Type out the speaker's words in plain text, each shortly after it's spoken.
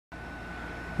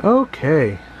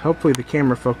Okay, hopefully the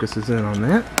camera focuses in on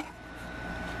that.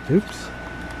 Oops.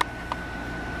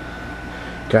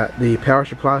 Got the power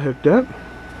supply hooked up,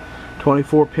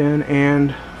 24 pin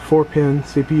and 4 pin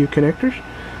CPU connectors.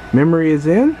 Memory is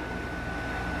in,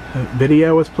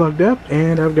 video is plugged up,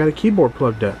 and I've got a keyboard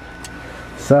plugged up.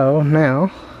 So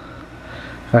now,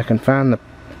 if I can find the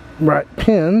right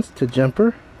pins to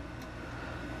jumper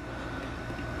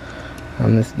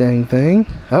on this dang thing.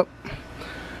 Oh,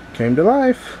 came to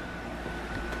life.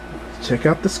 Check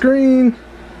out the screen.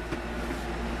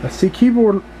 I see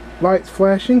keyboard lights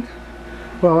flashing.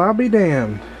 Well, I'll be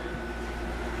damned.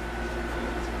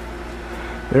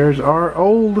 There's our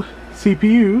old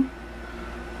CPU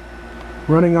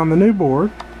running on the new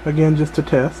board, again just to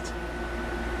test.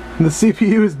 The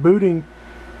CPU is booting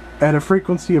at a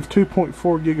frequency of 2.4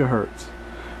 gigahertz.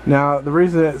 Now the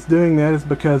reason it's doing that is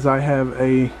because I have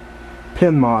a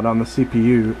pin mod on the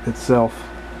CPU itself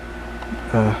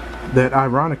that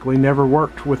ironically never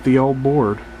worked with the old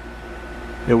board.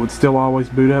 It would still always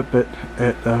boot up at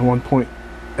 1.8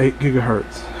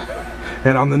 gigahertz.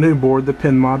 And on the new board the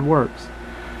pin mod works.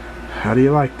 How do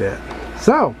you like that?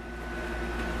 So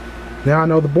now I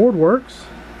know the board works.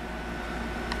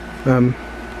 I'm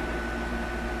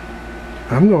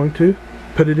going to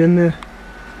put it in the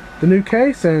new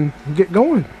case and get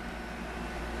going.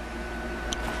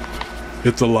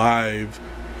 It's alive.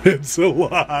 It's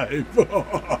alive.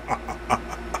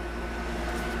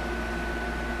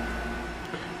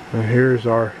 Now here's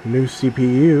our new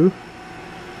CPU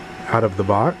out of the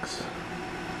box.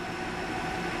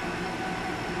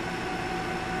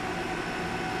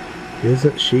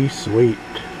 Isn't she sweet?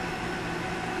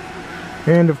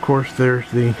 And of course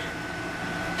there's the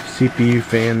CPU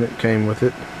fan that came with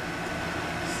it.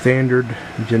 Standard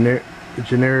generic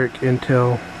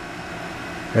Intel,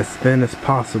 as thin as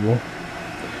possible.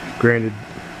 Granted,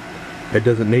 it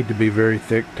doesn't need to be very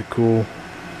thick to cool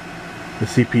the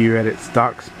CPU at its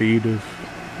stock speed of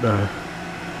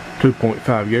 2.5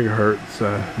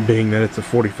 gigahertz, being that it's a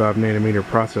 45 nanometer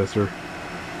processor.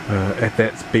 At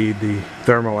that speed the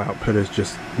thermal output is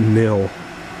just nil.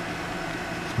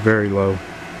 Very low.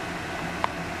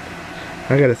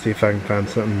 I gotta see if I can find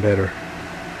something better.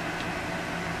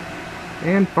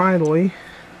 And finally,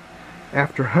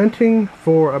 after hunting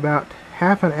for about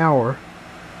half an hour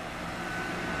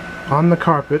on the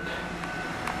carpet,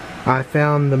 I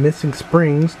found the missing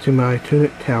springs to my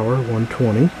Tunic Tower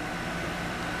 120.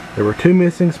 There were 2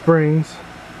 missing springs.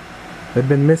 They've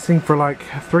been missing for like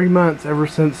 3 months, ever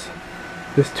since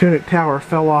this Tunic Tower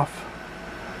fell off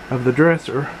of the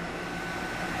dresser.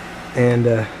 And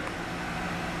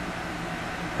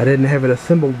I didn't have it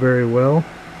assembled very well,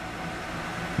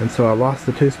 and so I lost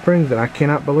the 2 springs, and I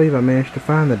cannot believe I managed to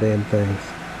find the damn things.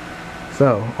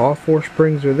 So all 4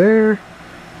 springs are there.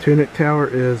 Tunic Tower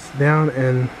is down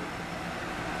and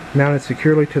mounted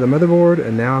securely to the motherboard,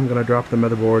 and now I'm going to drop the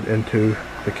motherboard into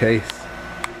the case.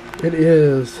 It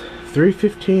is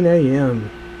 3:15 a.m.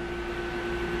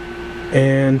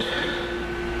 and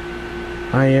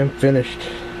I am finished.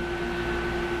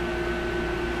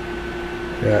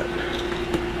 Got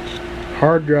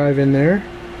hard drive in there.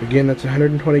 Again, that's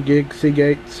 120 gig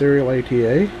Seagate serial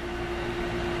ATA.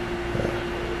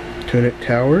 Tunic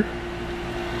Tower.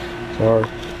 Our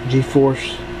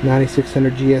GeForce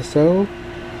 9600 GSO,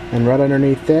 and right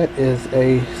underneath that is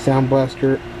a Sound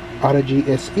Blaster Audigy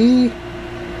SE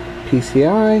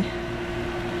PCI.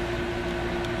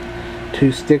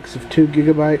 2 sticks of 2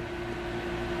 gigabyte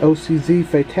OCZ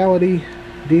Fatality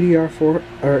DDR4 or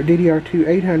DDR2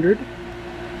 800.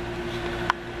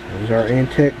 There's our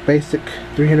Antec basic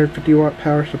 350 watt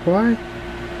power supply.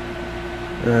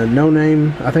 No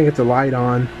name, I think it's a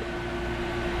light-on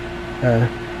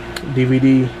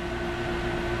DVD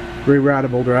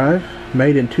rewritable drive,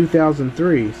 made in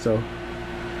 2003, so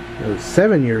it was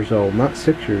 7 years old, not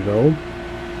 6 years old.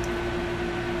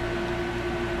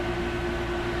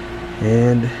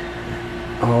 And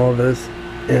all of this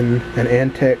in an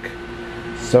Antec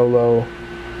Solo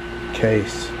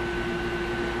case.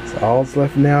 So all that's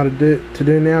left now to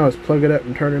do now is plug it up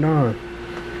and turn it on.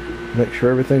 Make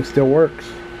sure everything still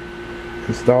works.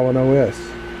 Install an OS.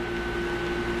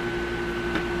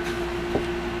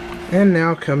 And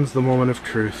now comes the moment of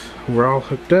truth. We're all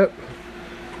hooked up.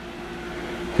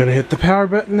 Gonna hit the power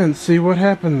button and see what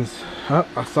happens. Oh,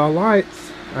 I saw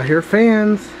lights. I hear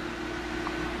fans.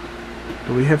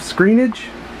 Do we have screenage?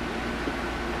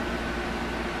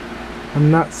 I'm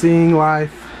not seeing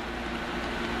life.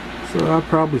 So I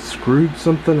probably screwed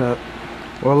something up.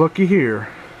 Well, looky here.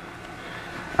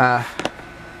 I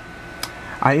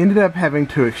ended up having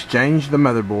to exchange the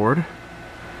motherboard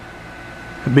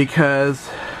because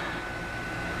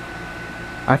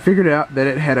I figured out that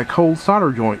it had a cold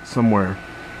solder joint somewhere.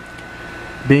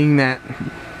 Being that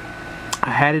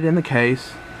I had it in the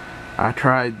case, I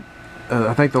tried,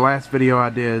 I think the last video I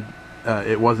did,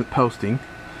 it wasn't posting.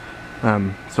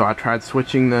 So I tried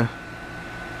switching the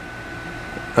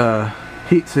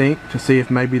heatsink to see if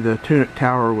maybe the tunic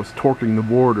tower was torquing the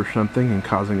board or something and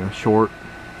causing a short,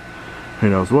 who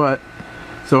knows what.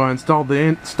 So I installed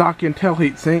the stock Intel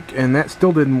heatsink, and that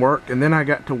still didn't work. And then I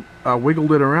got to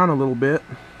wiggled it around a little bit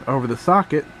over the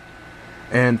socket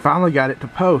and finally got it to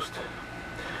post.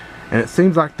 And it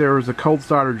seems like there was a cold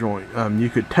solder joint. You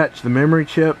could touch the memory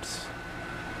chips,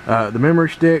 the memory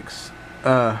sticks,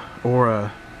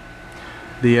 or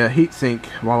the heatsink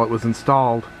while it was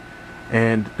installed,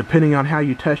 and depending on how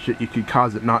you touched it, you could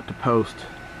cause it not to post.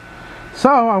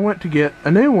 So I went to get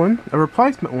a new one, a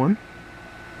replacement one.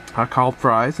 I called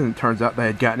Fry's, and it turns out they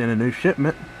had gotten in a new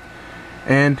shipment,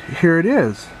 and here it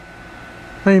is.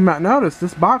 Now you might notice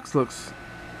this box looks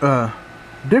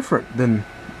different than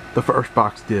the first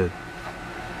box did.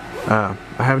 I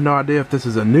have no idea if this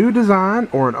is a new design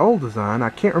or an old design. I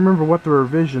can't remember what the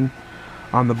revision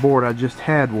on the board I just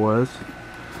had was,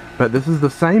 but this is the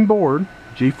same board,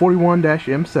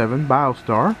 G41-M7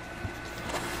 Biostar.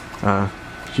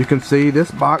 As you can see, this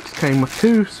box came with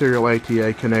two serial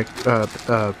ATA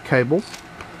cables.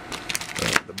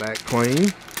 The back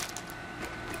clean,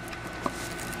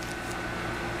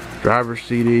 driver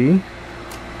CD,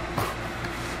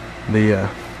 the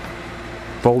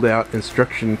fold out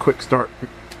instruction quick start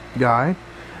guide,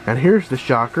 and here's the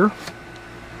shocker.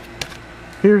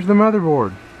 Here's the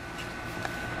motherboard.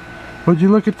 Would you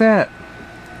look at that?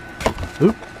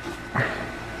 Oop.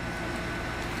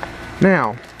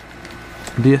 Now,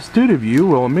 the astute of you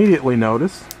will immediately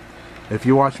notice, if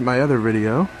you watch my other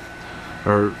video,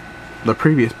 or the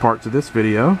previous parts of this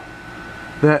video,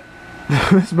 that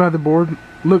this motherboard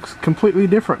looks completely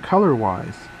different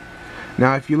color-wise.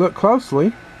 Now, if you look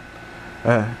closely,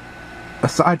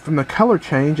 aside from the color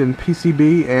change in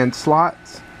PCB and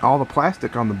slots, all the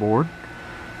plastic on the board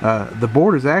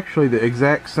is actually the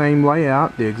exact same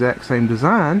layout, the exact same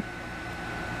design.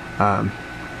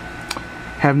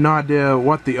 Have no idea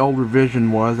what the old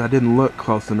revision was. I didn't look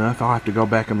close enough. I'll have to go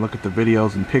back and look at the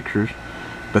videos and pictures.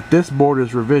 But this board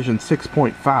is revision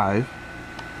 6.5,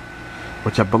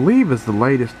 which I believe is the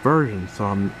latest version. So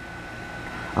I'm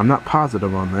not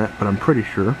positive on that, but I'm pretty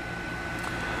sure.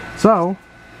 So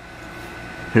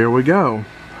here we go.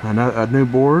 A new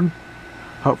board.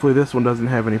 Hopefully this one doesn't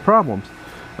have any problems.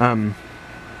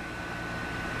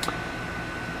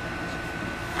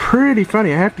 Pretty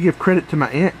funny. I have to give credit to my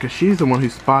aunt, because she's the one who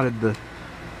spotted the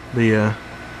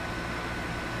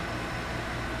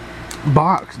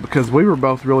box, because we were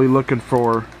both really looking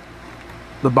for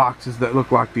the boxes that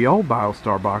look like the old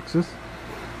Biostar boxes,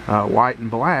 white and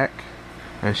black,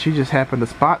 and she just happened to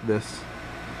spot this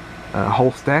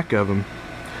whole stack of them.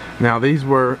 Now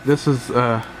this is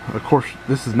of course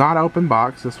this is not open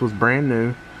box. This was brand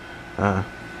new,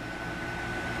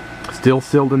 still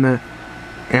sealed in the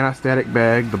anti-static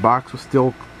bag. The box was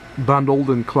still bundled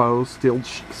and closed, still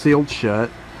sealed shut.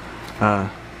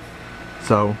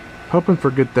 So hoping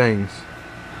for good things.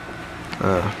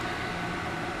 So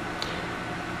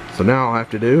now all I have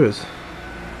to do is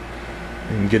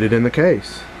get it in the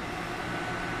case.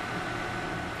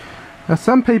 Now,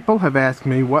 some people have asked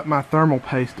me what my thermal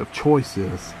paste of choice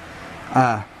is.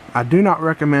 I do not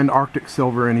recommend Arctic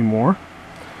Silver anymore.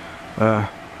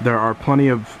 There are plenty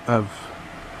of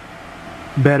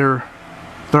better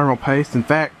thermal paste. In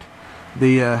fact,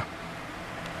 the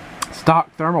stock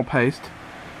thermal paste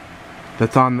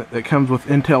that comes with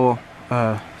Intel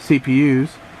CPUs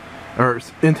or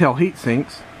Intel heat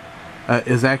sinks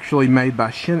is actually made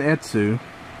by Shin-Etsu,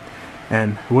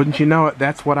 and wouldn't you know it,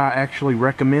 that's what I actually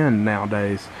recommend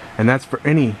nowadays, and that's for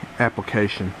any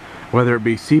application, whether it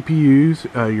be CPUs,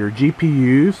 your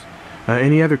GPUs,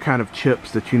 any other kind of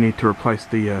chips that you need to replace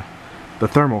the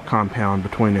thermal compound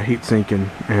between a heatsink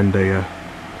and a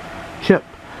chip.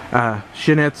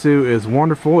 Shin-Etsu is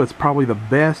wonderful. It's probably the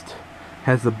best,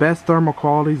 has the best thermal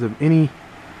qualities of any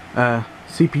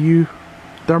CPU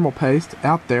thermal paste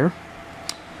out there.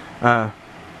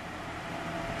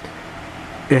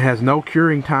 It has no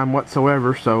curing time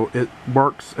whatsoever, so it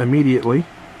works immediately.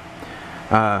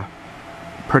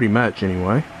 Pretty much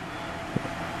anyway.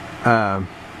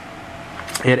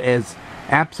 It is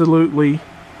absolutely,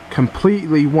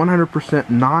 completely 100%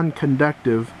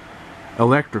 non-conductive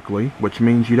electrically, which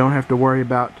means you don't have to worry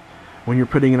about when you're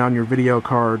putting it on your video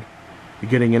card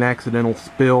getting an accidental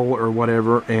spill or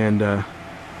whatever and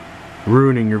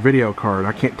ruining your video card.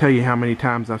 I can't tell you how many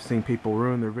times I've seen people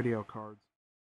ruin their video cards.